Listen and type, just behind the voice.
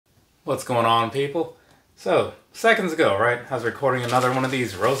What's going on, people? So, seconds ago, right, I was recording another one of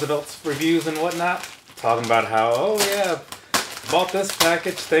these Roosevelt's reviews and whatnot, talking about how, oh yeah, bought this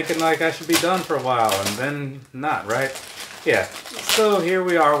package thinking like I should be done for a while, and then not, right? Yeah, so here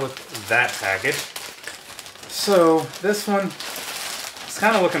we are with that package. So, this one, I was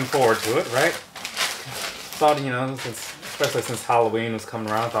kind of looking forward to it, right? Thought, especially since Halloween was coming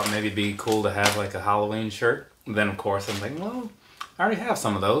around, I thought maybe it'd be cool to have like a Halloween shirt. And then, of course, I'm like, well, I already have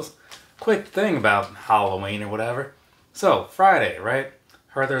some of those. Quick thing about Halloween or whatever. So, Friday, right?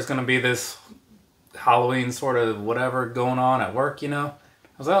 Heard there's going to be this Halloween sort of whatever going on at work, I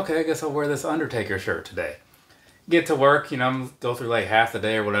was like, okay, I guess I'll wear this Undertaker shirt today. Get to work, go through like half the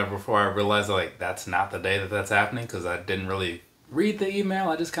day or whatever before I realized like that's not the day that's happening because I didn't really read the email.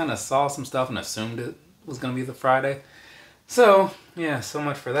 I just kind of saw some stuff and assumed it was going to be the Friday. So, yeah, so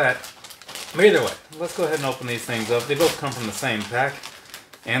much for that. But either way, let's go ahead and open these things up. They both come from the same pack.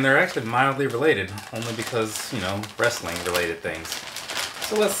 And they're actually mildly related, only because, wrestling related things.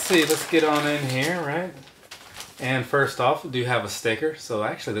 So let's see, let's get on in here, right? And first off, we do have a sticker. So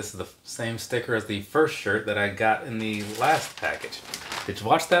actually this is the same sticker as the first shirt that I got in the last package. Did you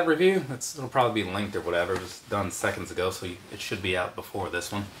watch that review? It'll probably be linked or whatever. It was done seconds ago, so it should be out before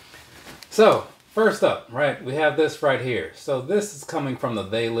this one. So, first up, right, we have this right here. So this is coming from the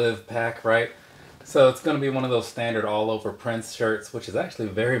They Live pack, right? So it's going to be one of those standard all-over Prince shirts, which is actually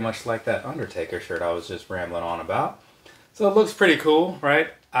very much like that Undertaker shirt I was just rambling on about. So it looks pretty cool, right?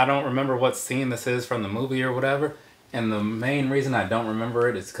 I don't remember what scene this is from the movie or whatever, and the main reason I don't remember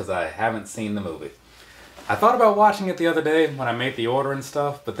it is because I haven't seen the movie. I thought about watching it the other day when I made the order and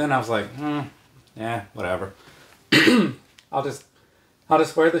stuff, but then I was like, yeah, whatever. I'll just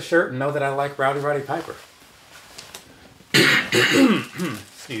wear the shirt and know that I like Rowdy Roddy Piper.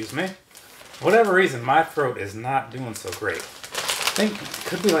 Excuse me. For whatever reason, my throat is not doing so great. I think it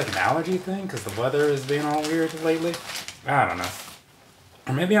could be like an allergy thing because the weather is being all weird lately. I don't know.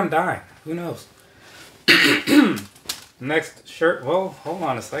 Or maybe I'm dying. Who knows? Next shirt. Well, hold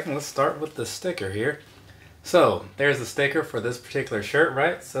on a second. Let's start with the sticker here. So, there's the sticker for this particular shirt,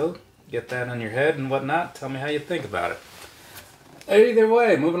 right? So, get that on your head and whatnot. Tell me how you think about it. Either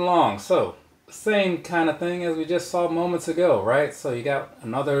way, moving along. So, same kind of thing as we just saw moments ago, right? So you got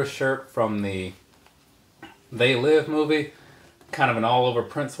another shirt from the They Live movie, kind of an all-over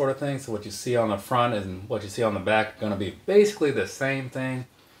print sort of thing. So what you see on the front and what you see on the back are going to be basically the same thing.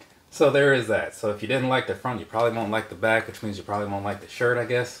 So there is that. So if you didn't like the front, you probably won't like the back, which means you probably won't like the shirt, I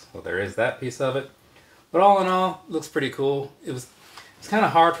guess. So there is that piece of it. But all in all, it looks pretty cool. It's kind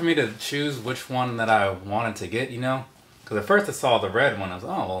of hard for me to choose which one that I wanted to get, Because at first I saw the red one, I was, oh,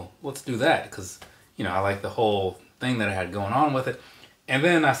 well, let's do that. Because, I like the whole thing that I had going on with it. And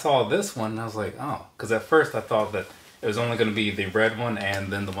then I saw this one, and I was like, oh. Because at first I thought that it was only going to be the red one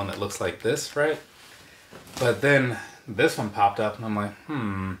and then the one that looks like this, right? But then this one popped up, and I'm like,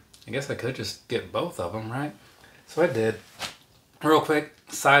 I guess I could just get both of them, right? So I did. Real quick,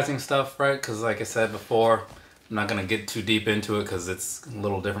 sizing stuff, right? Because like I said before, I'm not going to get too deep into it because it's a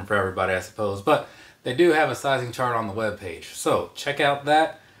little different for everybody, I suppose. But they do have a sizing chart on the webpage. So check out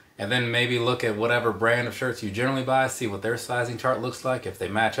that and then maybe look at whatever brand of shirts you generally buy, see what their sizing chart looks like. If they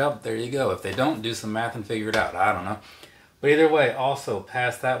match up, there you go. If they don't, do some math and figure it out. I don't know. But either way, also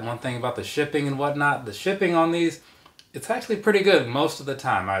past that, one thing about the shipping and whatnot, the shipping on these, it's actually pretty good most of the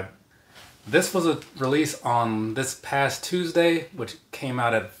time. This was a release on this past Tuesday, which came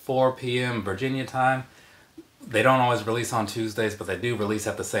out at 4 p.m. Virginia time. They don't always release on Tuesdays, but they do release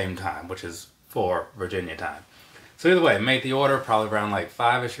at the same time, which is 4 Virginia time. So either way, made the order probably around like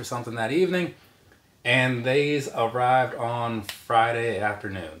 5-ish or something that evening. And these arrived on Friday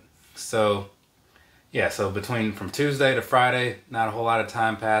afternoon. So, yeah, so from Tuesday to Friday, not a whole lot of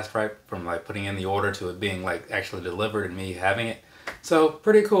time passed, right? From like putting in the order to it being like actually delivered and me having it. So,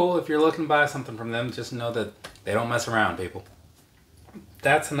 pretty cool. If you're looking to buy something from them, just know that they don't mess around, people.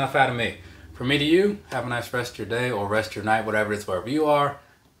 That's enough out of me. From me to you, have a nice rest of your day or rest of your night, whatever it is, wherever you are.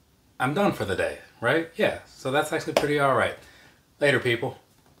 I'm done for the day, right? Yeah, so that's actually pretty alright. Later, people.